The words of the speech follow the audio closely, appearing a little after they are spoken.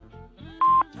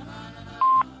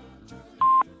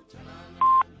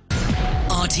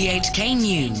RTHK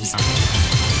News.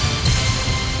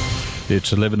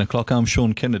 It's 11 o'clock. I'm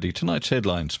Sean Kennedy. Tonight's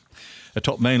headlines. A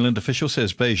top mainland official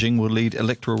says Beijing will lead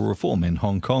electoral reform in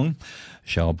Hong Kong.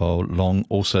 Xiao Baolong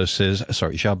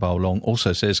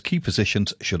also says key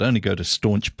positions should only go to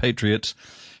staunch patriots.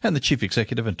 And the chief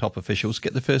executive and top officials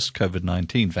get the first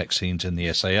COVID-19 vaccines in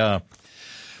the SAR.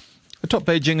 A top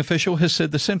Beijing official has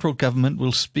said the central government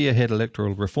will spearhead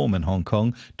electoral reform in Hong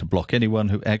Kong to block anyone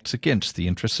who acts against the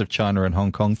interests of China and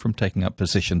Hong Kong from taking up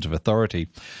positions of authority.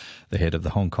 The head of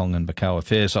the Hong Kong and Macau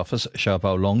Affairs Office, Xiao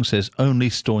Baolong, says only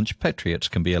staunch patriots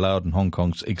can be allowed in Hong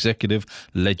Kong's executive,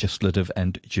 legislative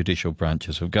and judicial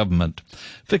branches of government.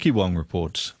 Vicky Wong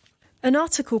reports. An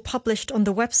article published on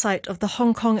the website of the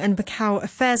Hong Kong and Macau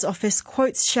Affairs Office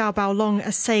quotes Xiao Baolong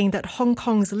as saying that Hong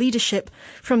Kong's leadership,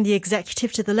 from the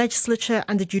executive to the legislature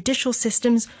and the judicial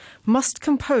systems, must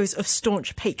compose of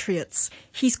staunch patriots.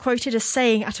 He's quoted as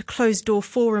saying at a closed-door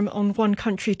forum on One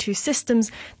Country, Two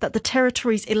Systems that the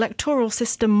territory's electoral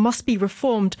system must be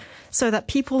reformed so that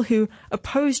people who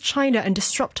oppose China and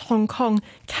disrupt Hong Kong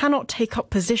cannot take up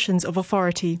positions of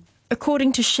authority.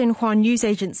 According to Xinhua news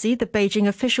agency, the Beijing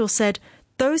official said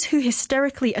those who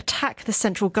hysterically attack the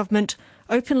central government,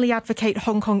 openly advocate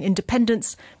Hong Kong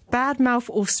independence, badmouth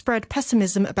or spread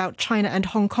pessimism about China and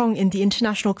Hong Kong in the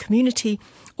international community,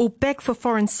 or beg for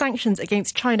foreign sanctions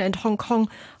against China and Hong Kong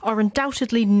are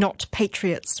undoubtedly not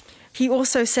patriots. He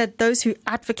also said those who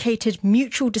advocated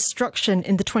mutual destruction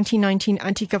in the 2019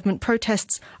 anti-government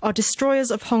protests are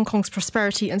destroyers of Hong Kong's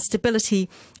prosperity and stability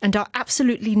and are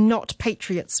absolutely not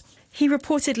patriots. He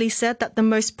reportedly said that the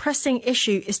most pressing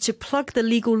issue is to plug the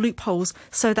legal loopholes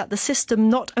so that the system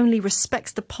not only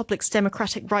respects the public's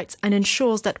democratic rights and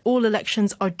ensures that all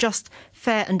elections are just,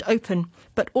 fair and open,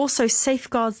 but also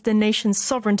safeguards the nation's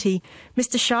sovereignty.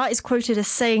 Mr. Shah is quoted as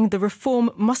saying the reform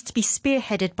must be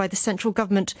spearheaded by the central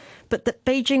government, but that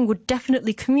Beijing would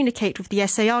definitely communicate with the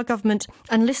SAR government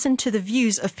and listen to the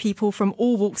views of people from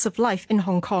all walks of life in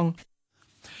Hong Kong.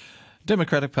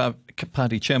 Democratic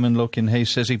Party Chairman Lo Kin-hei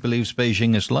says he believes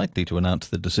Beijing is likely to announce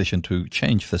the decision to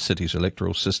change the city's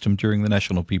electoral system during the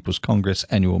National People's Congress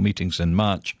annual meetings in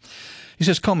March. He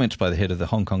says comments by the head of the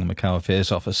Hong Kong and Macau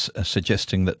Affairs Office are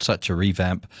suggesting that such a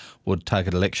revamp would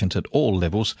target elections at all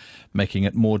levels, making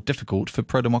it more difficult for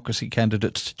pro-democracy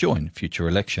candidates to join future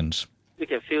elections. We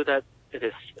can feel that it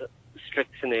is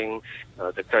strengthening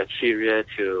the criteria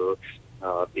to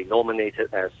be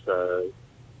nominated as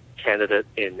candidate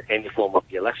in any form of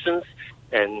the elections.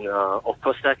 And of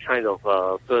course, that kind of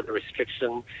further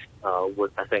restriction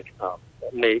would, I think,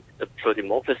 make the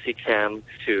pro-democracy camp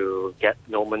to get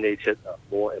nominated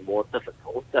more and more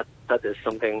difficult. That is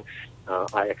something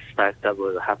I expect that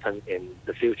will happen in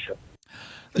the future.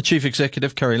 The chief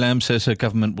executive, Carrie Lam, says her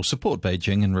government will support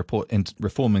Beijing in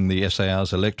reforming the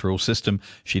SAR's electoral system.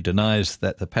 She denies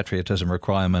that the patriotism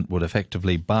requirement would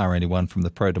effectively bar anyone from the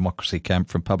pro-democracy camp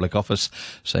from public office,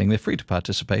 saying they're free to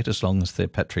participate as long as they're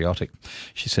patriotic.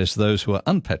 She says those who are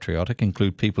unpatriotic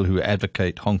include people who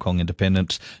advocate Hong Kong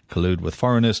independence, collude with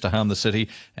foreigners to harm the city,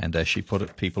 and, as she put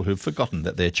it, people who've forgotten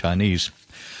that they're Chinese.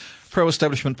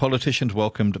 Pro-establishment politicians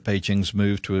welcomed Beijing's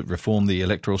move to reform the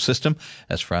electoral system.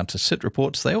 As Francis Sitt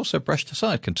reports, they also brushed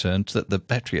aside concerns that the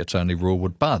patriots-only rule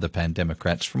would bar the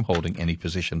pan-democrats from holding any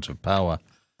positions of power.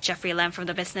 Jeffrey Lam from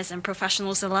the Business and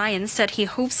Professionals Alliance said he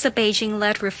hopes the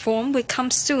Beijing-led reform would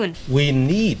come soon. We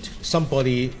need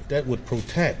somebody that would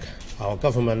protect our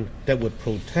government, that would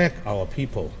protect our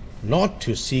people, not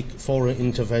to seek foreign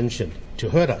intervention to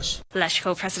hurt us.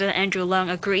 LegCo President Andrew Leung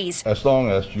agrees. As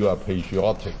long as you are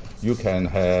patriotic, you can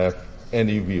have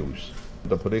any views.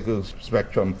 The political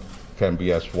spectrum can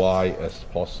be as wide as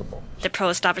possible. The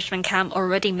pro-establishment camp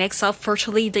already makes up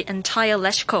virtually the entire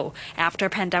LegCo after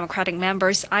pan-democratic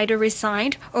members either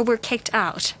resigned or were kicked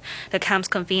out. The camp's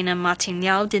convener Martin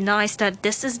Liao denies that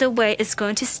this is the way it's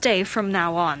going to stay from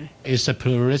now on. It's a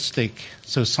pluralistic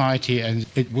society and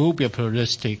it will be a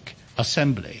pluralistic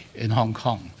assembly in Hong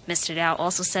Kong. Mr. Liao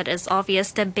also said it's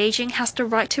obvious that Beijing has the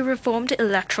right to reform the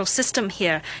electoral system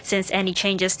here, since any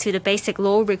changes to the basic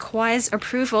law requires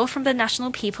approval from the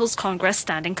National People's Congress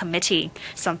Standing Committee,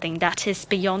 something that is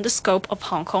beyond the scope of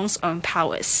Hong Kong's own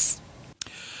powers.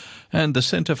 And the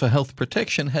Centre for Health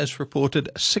Protection has reported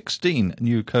 16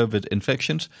 new COVID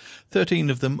infections. 13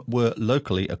 of them were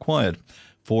locally acquired.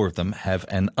 4 of them have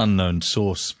an unknown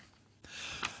source.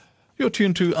 You're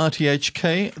tuned to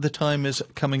RTHK. The time is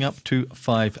coming up to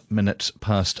 5 minutes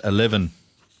past 11.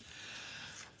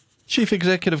 Chief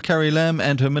Executive Carrie Lam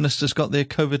and her ministers got their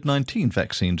COVID-19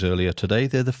 vaccines earlier today.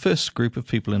 They're the first group of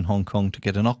people in Hong Kong to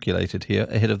get inoculated here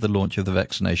ahead of the launch of the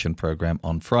vaccination program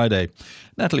on Friday.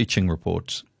 Natalie Ching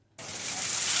reports.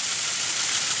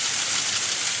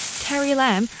 Carrie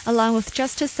Lam, along with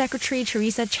Justice Secretary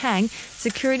Teresa Chang,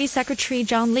 Security Secretary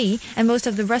John Lee, and most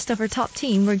of the rest of her top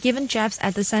team were given jabs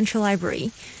at the Central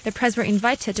Library. The press were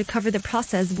invited to cover the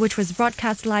process, which was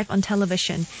broadcast live on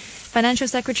television. Financial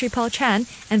Secretary Paul Chan,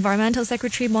 Environmental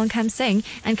Secretary Wong Kam Singh,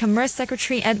 and Commerce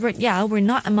Secretary Edward Yao were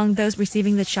not among those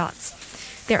receiving the shots.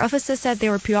 Their officers said they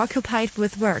were preoccupied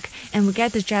with work and would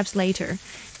get the jabs later.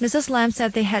 Mrs. Lam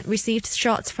said they had received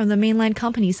shots from the mainland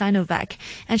company Sinovac,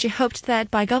 and she hoped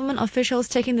that by government officials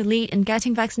taking the lead in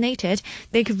getting vaccinated,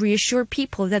 they could reassure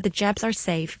people that the jabs are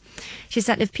safe. She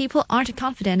said if people aren't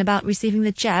confident about receiving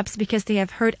the jabs because they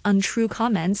have heard untrue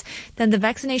comments, then the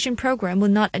vaccination program will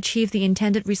not achieve the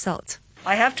intended result.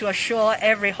 I have to assure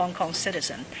every Hong Kong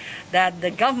citizen that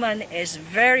the government is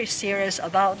very serious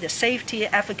about the safety,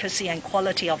 efficacy and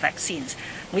quality of vaccines.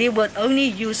 We would only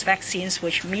use vaccines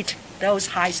which meet those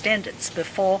high standards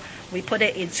before we put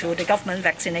it into the government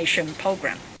vaccination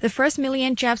program. The first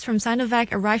million jabs from Sinovac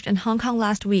arrived in Hong Kong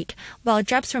last week, while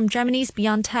jabs from Germany's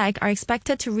BioNTech are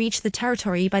expected to reach the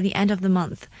territory by the end of the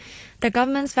month. The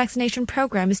government's vaccination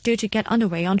program is due to get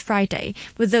underway on Friday,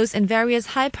 with those in various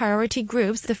high-priority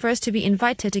groups the first to be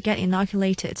invited to get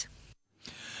inoculated.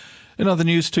 In other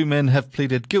news, 2 men have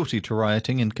pleaded guilty to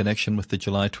rioting in connection with the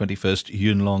July 21st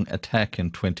Yuen Long attack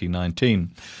in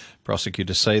 2019.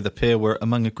 Prosecutors say the pair were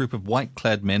among a group of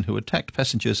white-clad men who attacked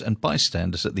passengers and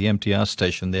bystanders at the MTR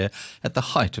station there at the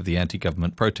height of the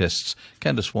anti-government protests.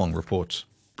 Candice Wong reports.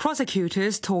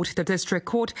 Prosecutors told the district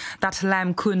court that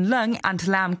Lam Kun Leung and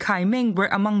Lam Kai Ming were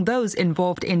among those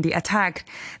involved in the attack.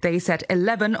 They said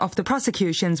 11 of the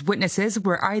prosecution's witnesses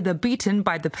were either beaten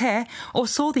by the pair or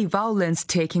saw the violence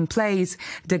taking place.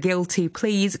 The guilty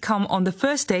pleas come on the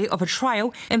first day of a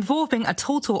trial involving a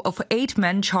total of 8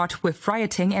 men charged with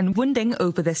rioting and wounding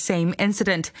over the same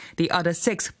incident. The other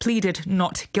 6 pleaded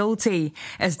not guilty.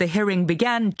 As the hearing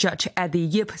began, Judge Eddie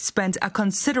Yip spent a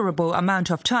considerable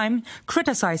amount of time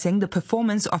criticizing the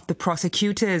performance of the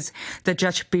prosecutors. The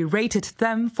judge berated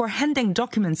them for handing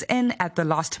documents in at the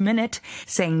last minute,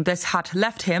 saying this had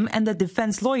left him and the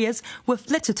defense lawyers with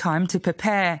little time to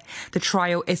prepare. The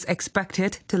trial is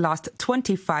expected to last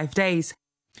 25 days.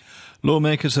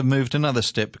 Lawmakers have moved another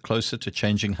step closer to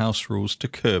changing House rules to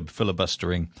curb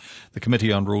filibustering. The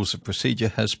Committee on Rules of Procedure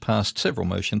has passed several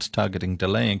motions targeting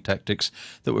delaying tactics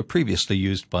that were previously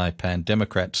used by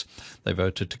Pan-Democrats. They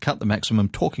voted to cut the maximum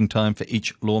talking time for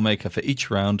each lawmaker for each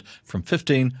round from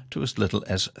 15 to as little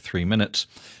as 3 minutes.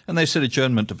 And they said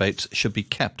adjournment debates should be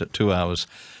capped at 2 hours.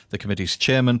 The committee's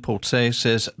chairman, Paul Tse,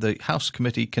 says the House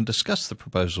committee can discuss the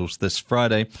proposals this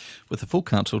Friday, with the full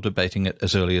council debating it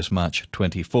as early as March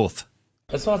 24th.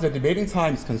 As far as the debating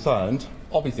time is concerned,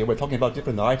 obviously we're talking about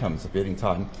different items of debating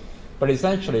time, but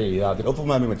essentially the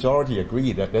overwhelming majority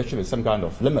agree that there should be some kind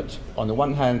of limit. On the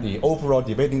one hand, the overall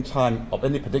debating time of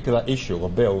any particular issue or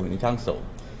bill in the council,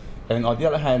 and on the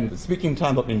other hand, the speaking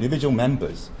time of individual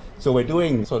members. So we're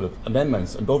doing sort of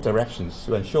amendments in both directions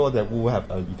to ensure that we will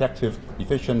have an effective,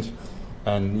 efficient,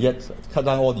 and yet cut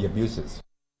down all the abuses.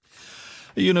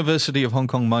 A University of Hong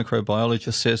Kong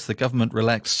microbiologist says the government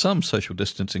relaxed some social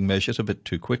distancing measures a bit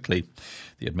too quickly.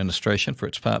 The administration, for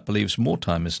its part, believes more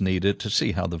time is needed to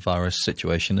see how the virus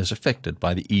situation is affected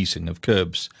by the easing of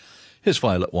curbs. Here's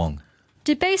Violet Wong.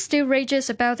 Debate still rages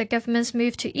about the government's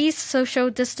move to ease social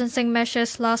distancing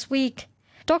measures last week.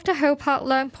 Dr. Ho Pak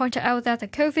Leung pointed out that the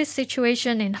COVID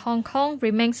situation in Hong Kong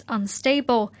remains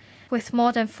unstable, with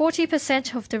more than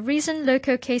 40% of the recent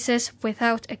local cases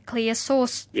without a clear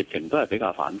source. He told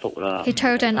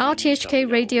an RTHK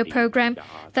radio program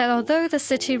that although the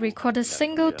city recorded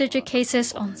single-digit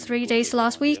cases on 3 days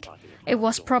last week, it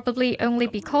was probably only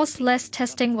because less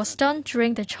testing was done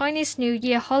during the Chinese New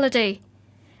Year holiday.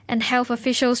 And health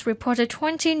officials reported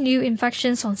 20 new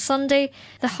infections on Sunday,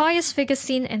 the highest figure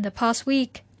seen in the past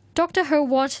week. Dr. Ho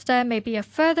warned there may be a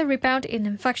further rebound in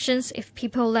infections if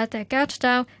people let their guard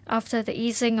down after the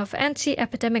easing of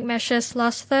anti-epidemic measures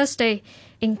last Thursday,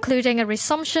 including a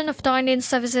resumption of dine-in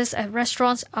services at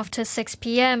restaurants after 6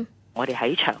 p.m.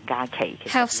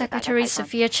 Health Secretary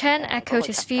Sophia Chen echoed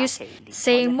his views,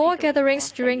 saying more gatherings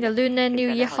during the Lunar New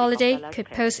Year holiday could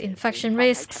pose infection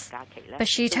risks. But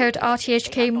she told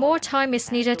RTHK more time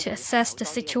is needed to assess the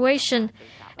situation,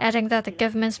 adding that the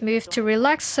government's move to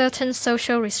relax certain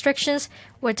social restrictions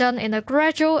were done in a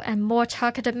gradual and more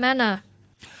targeted manner.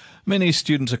 Many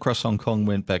students across Hong Kong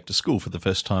went back to school for the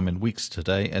first time in weeks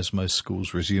today, as most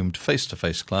schools resumed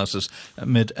face-to-face classes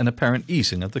amid an apparent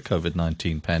easing of the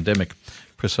COVID-19 pandemic.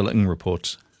 Priscilla Ng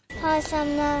reports.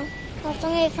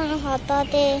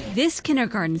 This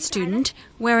kindergarten student,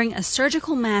 wearing a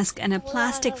surgical mask and a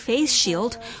plastic face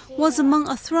shield, was among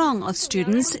a throng of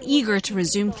students eager to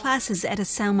resume classes at a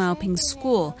Sao Mau Ping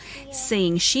school,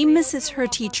 saying she misses her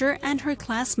teacher and her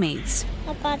classmates.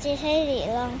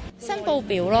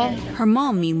 Her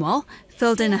mom, meanwhile,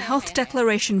 filled in a health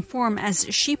declaration form as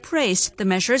she praised the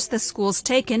measures the school's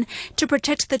taken to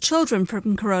protect the children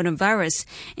from coronavirus,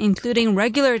 including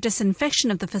regular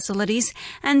disinfection of the facilities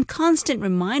and constant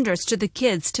reminders to the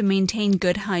kids to maintain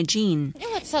good hygiene.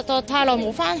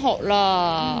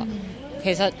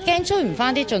 But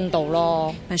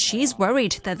she's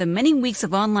worried that the many weeks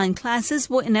of online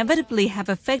classes will inevitably have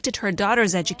affected her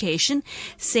daughter's education,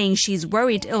 saying she's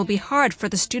worried it'll be hard for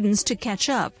the students to catch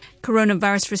up.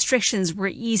 Coronavirus restrictions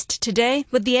were eased today,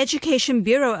 with the Education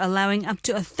Bureau allowing up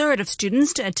to a third of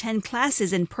students to attend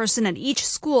classes in person at each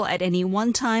school at any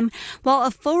one time, while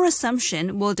a full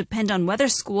resumption will depend on whether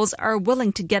schools are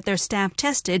willing to get their staff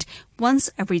tested once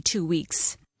every 2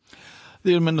 weeks.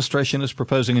 The administration is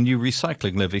proposing a new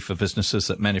recycling levy for businesses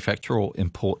that manufacture or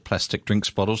import plastic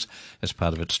drinks bottles as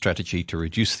part of its strategy to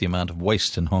reduce the amount of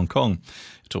waste in Hong Kong.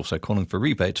 It's also calling for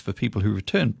rebates for people who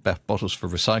return bottles for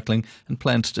recycling and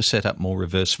plans to set up more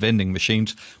reverse vending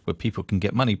machines where people can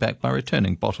get money back by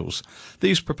returning bottles.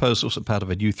 These proposals are part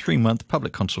of a new 3-month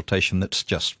public consultation that's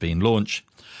just been launched.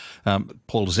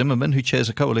 Paul Zimmerman, who chairs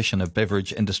a coalition of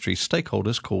beverage industry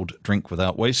stakeholders called Drink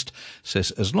Without Waste,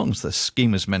 says as long as the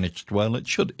scheme is managed well, it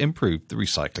should improve the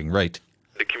recycling rate.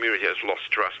 The community has lost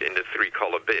trust in the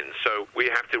 3-color bin, so we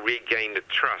have to regain the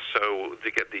trust so to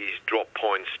get these drop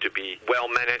points to be well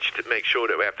managed, to make sure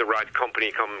that we have the right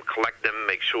company come collect them,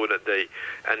 make sure that they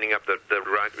ending up at the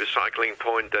right recycling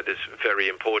point. That is very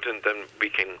important. Then we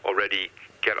can already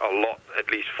get a lot, at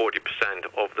least 40%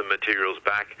 of the materials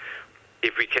back.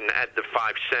 If we can add the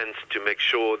 5 cents to make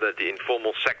sure that the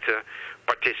informal sector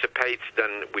participates,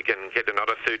 then we can get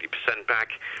another 30% back.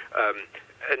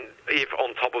 And if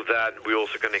on top of that, we're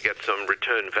also going to get some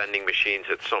return vending machines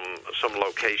at some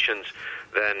locations,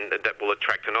 then that will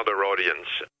attract another audience.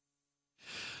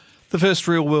 The first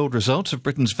real-world results of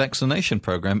Britain's vaccination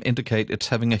programme indicate it's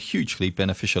having a hugely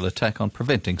beneficial attack on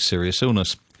preventing serious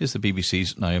illness. Here's the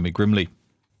BBC's Naomi Grimley.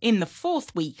 In the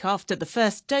 4th week after the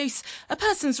first dose, a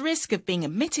person's risk of being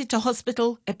admitted to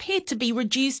hospital appeared to be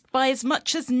reduced by as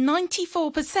much as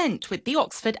 94% with the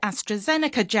Oxford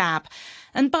AstraZeneca jab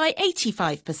and by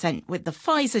 85% with the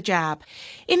Pfizer jab.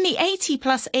 In the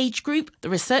 80-plus age group, the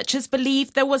researchers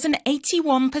believe there was an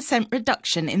 81%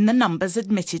 reduction in the numbers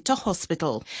admitted to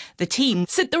hospital. The team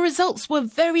said the results were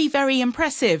very, very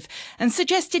impressive and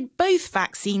suggested both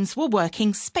vaccines were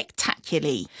working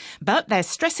spectacularly. But they're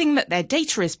stressing that their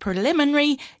data is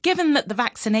preliminary, given that the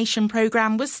vaccination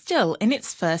programme was still in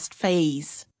its first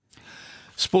phase.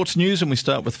 Sports news, and we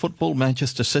start with football.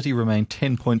 Manchester City remain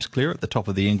 10 points clear at the top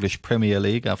of the English Premier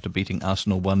League after beating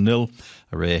Arsenal 1-0.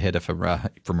 A rare header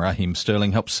from Raheem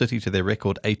Sterling helped City to their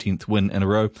record 18th win in a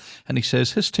row, and he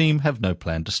says his team have no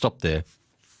plan to stop there.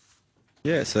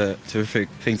 Yeah, it's a terrific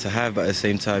thing to have, but at the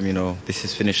same time, this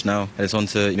is finished now. And it's on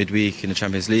to midweek in the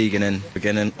Champions League and then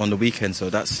again on the weekend.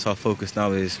 So that's our focus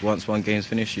now, is once one game's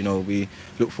finished, we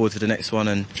look forward to the next one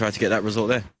and try to get that result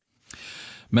there.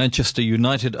 Manchester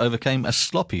United overcame a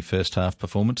sloppy first-half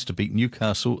performance to beat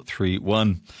Newcastle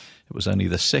 3-1. It was only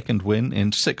the second win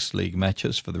in 6 league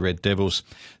matches for the Red Devils.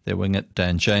 Their winger,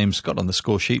 Dan James, got on the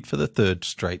score sheet for the 3rd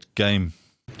straight game.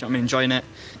 I'm enjoying it,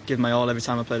 give my all every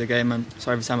time I play the game, and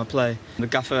so every time I play. The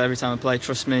gaffer, every time I play,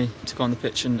 trusts me to go on the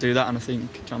pitch and do that, and I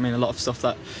think, a lot of stuff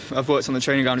that I've worked on the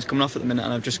training ground is coming off at the minute,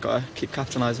 and I've just got to keep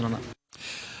capitalising on that.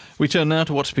 We turn now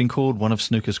to what's been called one of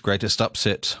snooker's greatest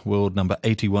upsets. World number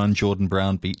 81 Jordan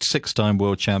Brown beat 6-time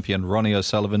world champion Ronnie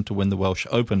O'Sullivan to win the Welsh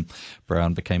Open.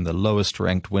 Brown became the lowest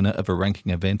ranked winner of a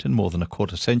ranking event in more than a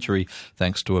quarter century,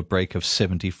 thanks to a break of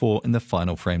 74 in the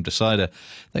final frame decider.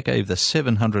 That gave the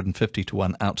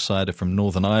 750-1 outsider from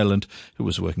Northern Ireland, who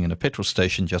was working in a petrol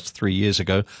station just 3 years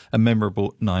ago, a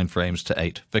memorable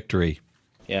 9-8 victory.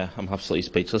 Yeah, I'm absolutely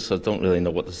speechless. I don't really know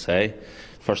what to say.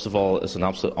 First of all, it's an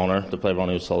absolute honour to play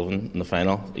Ronnie O'Sullivan in the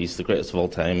final. He's the greatest of all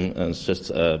time, and it's just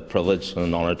a privilege and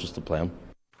an honour just to play him.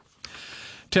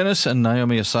 Tennis, and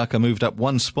Naomi Osaka moved up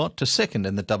 1 spot to 2nd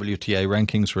in the WTA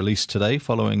rankings released today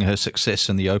following her success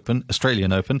in the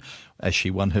Australian Open as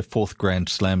she won her 4th Grand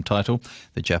Slam title.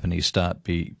 The Japanese star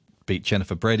beat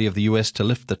Jennifer Brady of the US to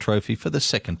lift the trophy for the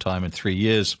 2nd time in 3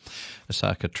 years.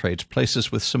 Osaka trades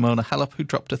places with Simona Halep, who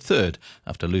dropped to 3rd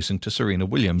after losing to Serena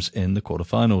Williams in the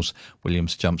quarterfinals.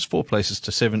 Williams jumps 4 places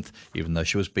to 7th, even though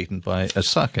she was beaten by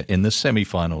Osaka in the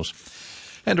semi-finals.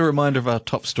 And a reminder of our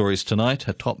top stories tonight.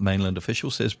 A top mainland official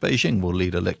says Beijing will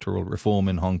lead electoral reform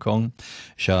in Hong Kong.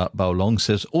 Xia Baolong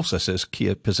also says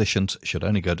key positions should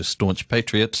only go to staunch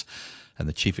patriots. And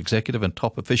the chief executive and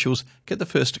top officials get the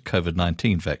first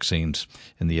COVID-19 vaccines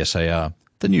in the SAR.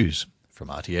 The news from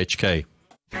RTHK.